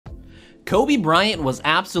Kobe Bryant was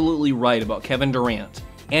absolutely right about Kevin Durant.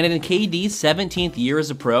 And in KD's 17th year as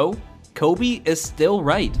a pro, Kobe is still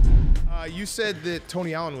right. You said that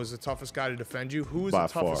Tony Allen was the toughest guy to defend you. Who was the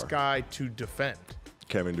toughest guy to defend?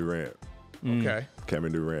 Kevin Durant. Okay.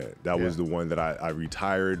 Kevin Durant. That was the one that I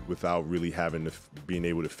retired without really having to being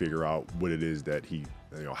able to figure out what it is that he,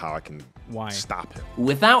 how I can stop him.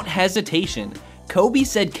 Without hesitation, Kobe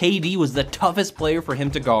said KD was the toughest player for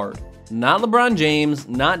him to guard. Not LeBron James,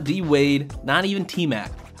 not D Wade, not even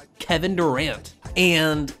T-Mac. Kevin Durant.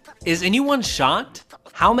 And is anyone shocked?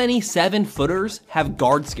 How many 7-footers have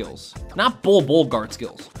guard skills? Not bull guard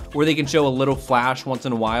skills, where they can show a little flash once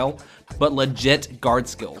in a while, but legit guard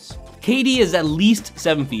skills. KD is at least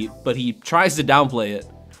 7 feet, but he tries to downplay it.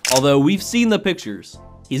 Although we've seen the pictures.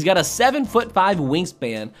 He's got a 7'5"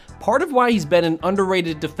 wingspan, part of why he's been an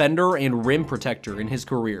underrated defender and rim protector in his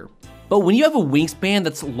career. But when you have a wingspan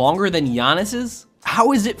that's longer than Giannis's,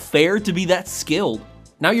 how is it fair to be that skilled?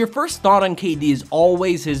 Now your first thought on KD is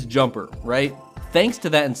always his jumper, right? Thanks to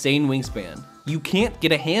that insane wingspan, you can't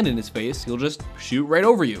get a hand in his face, he'll just shoot right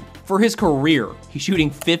over you. For his career, he's shooting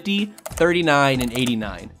 50, 39, and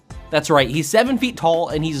 89. That's right, he's 7 feet tall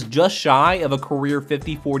and he's just shy of a career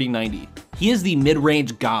 50, 40, 90. He is the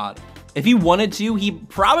mid-range god. If he wanted to, he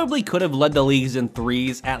probably could have led the leagues in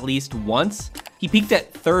threes at least once. He peaked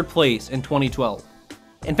at 3rd place in 2012.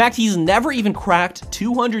 In fact, he's never even cracked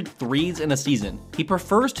 200 threes in a season. He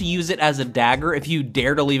prefers to use it as a dagger if you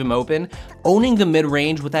dare to leave him open, owning the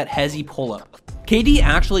mid-range with that hezzy pull-up. KD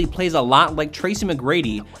actually plays a lot like Tracy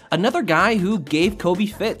McGrady, another guy who gave Kobe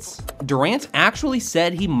fits. Durant actually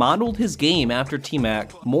said he modeled his game after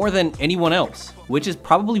T-Mac more than anyone else, which is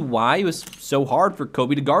probably why it was so hard for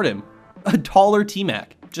Kobe to guard him. A taller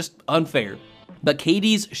T-Mac, just unfair. But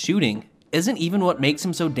KD's shooting isn't even what makes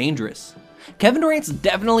him so dangerous. Kevin Durant's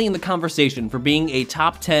definitely in the conversation for being a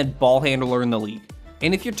top 10 ball handler in the league.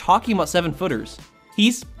 And if you're talking about 7-footers,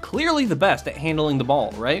 he's clearly the best at handling the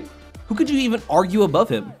ball, right? Who could you even argue above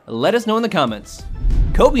him? Let us know in the comments.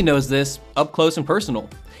 Kobe knows this up close and personal.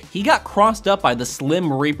 He got crossed up by the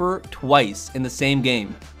Slim Reaper twice in the same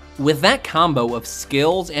game. With that combo of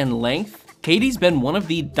skills and length, KD's been one of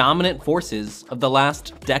the dominant forces of the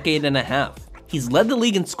last decade and a half. He's led the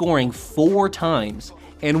league in scoring 4 times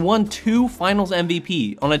and won 2 Finals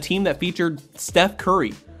MVP on a team that featured Steph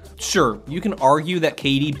Curry. Sure, you can argue that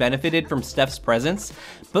KD benefited from Steph's presence,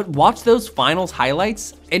 but watch those Finals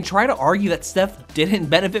highlights and try to argue that Steph didn't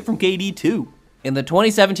benefit from KD too. In the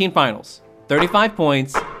 2017 Finals, 35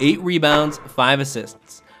 points, 8 rebounds, 5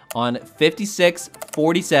 assists on 56,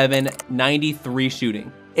 47, 93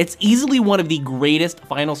 shooting. It's easily one of the greatest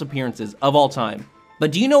Finals appearances of all time.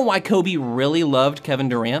 But do you know why Kobe really loved Kevin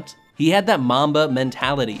Durant? He had that Mamba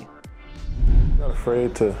mentality. Not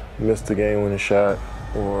afraid to miss the game-winning shot,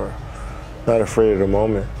 or not afraid of the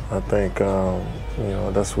moment. I think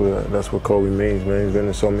that's what Kobe means, man. He's been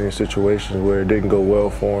in so many situations where it didn't go well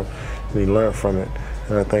for him, and he learned from it.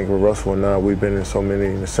 And I think with Russell and I, we've been in so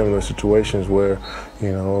many similar situations where,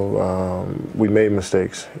 we made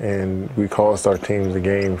mistakes and we cost our teams the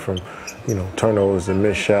game from, turnovers and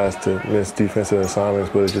missed shots to missed defensive assignments,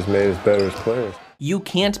 but it just made us better as players. You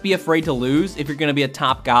can't be afraid to lose if you're gonna be a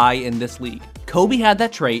top guy in this league. Kobe had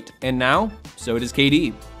that trait, and now, so does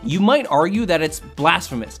KD. You might argue that it's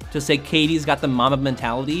blasphemous to say KD's got the Mamba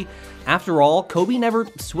mentality. After all, Kobe never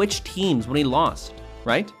switched teams when he lost,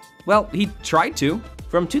 right? Well, he tried to.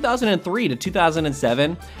 From 2003 to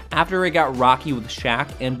 2007, after it got rocky with Shaq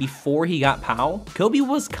and before he got Powell, Kobe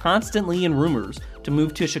was constantly in rumors to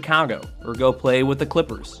move to Chicago or go play with the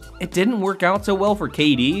Clippers. It didn't work out so well for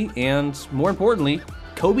KD, and more importantly,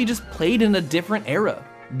 Kobe just played in a different era.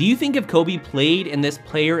 Do you think if Kobe played in this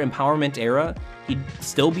player empowerment era, he'd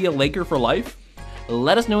still be a Laker for life?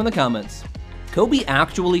 Let us know in the comments. Kobe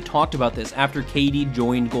actually talked about this after KD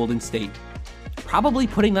joined Golden State, probably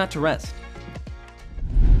putting that to rest.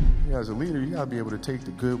 As a leader, you gotta be able to take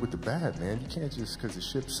the good with the bad, man. You can't just, because the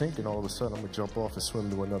ship's sinking, all of a sudden I'm gonna jump off and swim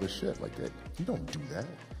to another ship like that. You don't do that,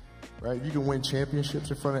 right? You can win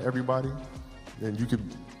championships in front of everybody, and you can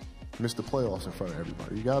miss the playoffs in front of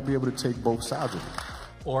everybody. You gotta be able to take both sides of it.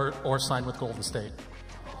 Or sign with Golden State.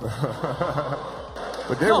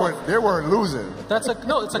 But they weren't losing.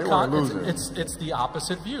 It's the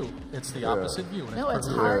opposite view. It's the opposite view. No, it's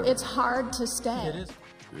hard. It's hard to stay. It is.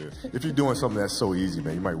 Yeah. If you're doing something that's so easy,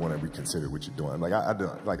 man, you might want to reconsider what you're doing. I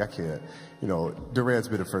can't. Durant's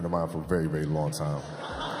been a friend of mine for a very, very long time.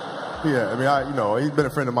 Yeah, he's been a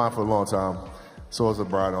friend of mine for a long time. So has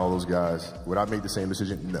LeBron and all those guys. Would I make the same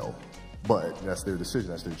decision? No. But that's their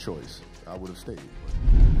decision. That's their choice. I would have stayed.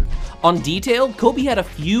 On detail, Kobe had a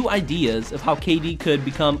few ideas of how KD could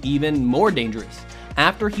become even more dangerous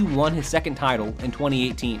after he won his second title in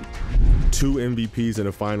 2018. 2 MVPs in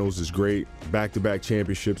the finals is great. Back-to-back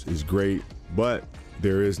championships is great, but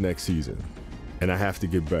there is next season. And I have to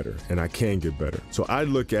get better, and I can get better. So I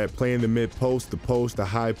look at playing the mid-post, the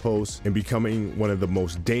high post, and becoming one of the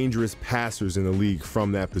most dangerous passers in the league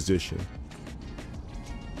from that position.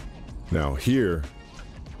 Now here,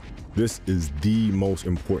 this is the most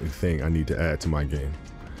important thing I need to add to my game.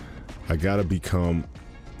 I gotta become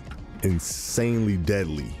insanely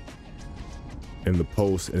deadly in the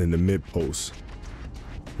post and in the mid-post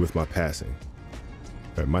with my passing.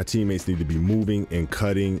 My teammates need to be moving and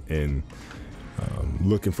cutting and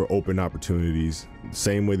looking for open opportunities,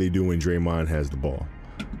 same way they do when Draymond has the ball.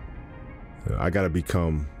 I gotta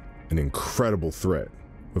become an incredible threat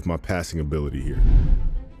with my passing ability here.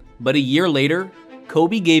 But a year later,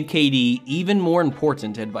 Kobe gave KD even more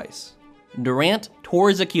important advice. Durant tore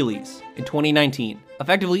his Achilles in 2019,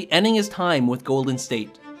 effectively ending his time with Golden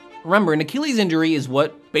State. Remember, an Achilles injury is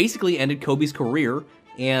what basically ended Kobe's career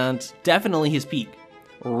and definitely his peak,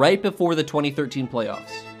 right before the 2013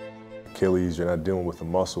 playoffs. Achilles, you're not dealing with a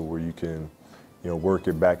muscle where you can, work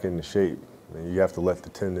it back into shape. And you have to let the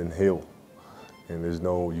tendon heal. And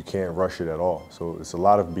you can't rush it at all. So it's a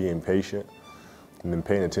lot of being patient and then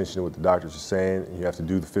paying attention to what the doctors are saying. And you have to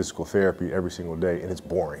do the physical therapy every single day, and it's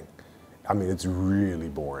boring. I mean, it's really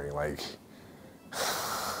boring. Like,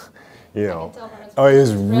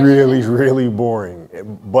 it's really, really boring.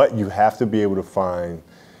 But you have to be able to find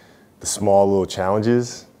the small little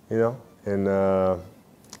challenges, and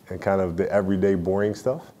kind of the everyday boring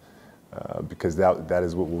stuff, because that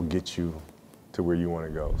is what will get you to where you want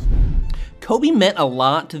to go. Kobe meant a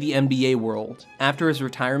lot to the NBA world after his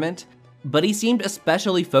retirement, but he seemed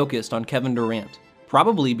especially focused on Kevin Durant,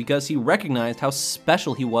 probably because he recognized how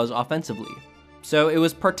special he was offensively. So it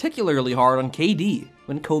was particularly hard on KD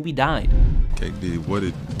when Kobe died. KD, what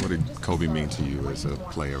did Kobe mean to you as a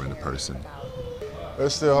player and a person?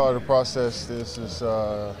 It's still hard to process this. It's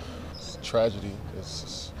a tragedy.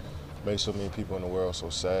 It's made so many people in the world so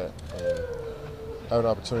sad. And having an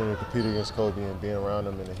opportunity to compete against Kobe and being around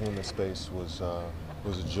him in the human space was a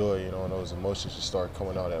joy, and those emotions just started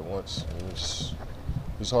coming out at once. And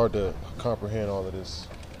it's hard to comprehend all of this.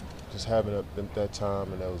 Just having that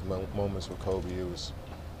time and those moments with Kobe, it was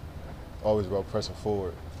always about pressing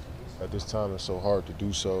forward. At this time, it's so hard to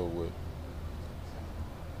do so with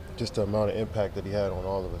just the amount of impact that he had on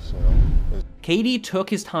all of us, KD took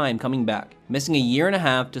his time coming back, missing a year and a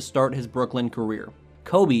half to start his Brooklyn career.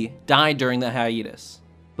 Kobe died during the hiatus.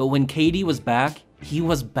 But when KD was back, he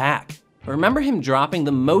was back. Remember him dropping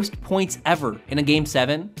the most points ever in a Game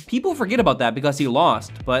 7? People forget about that because he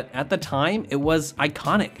lost, but at the time, it was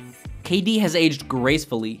iconic. KD has aged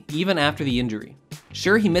gracefully, even after the injury.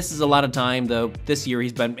 Sure, he misses a lot of time, though this year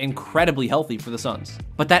he's been incredibly healthy for the Suns.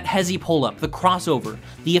 But that hezzy pull-up, the crossover,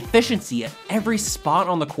 the efficiency at every spot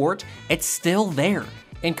on the court, it's still there.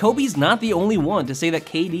 And Kobe's not the only one to say that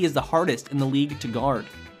KD is the hardest in the league to guard.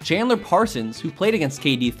 Chandler Parsons, who played against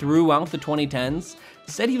KD throughout the 2010s,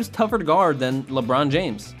 said he was tougher to guard than LeBron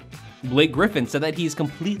James. Blake Griffin said that he's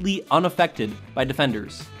completely unaffected by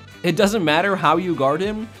defenders. It doesn't matter how you guard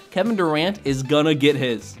him, Kevin Durant is gonna get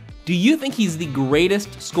his. Do you think he's the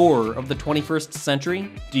greatest scorer of the 21st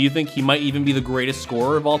century? Do you think he might even be the greatest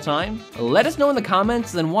scorer of all time? Let us know in the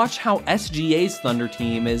comments and watch how SGA's Thunder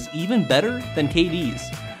team is even better than KD's.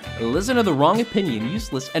 Listen to The Wrong Opinion,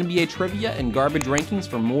 useless NBA trivia, and garbage rankings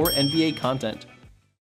for more NBA content.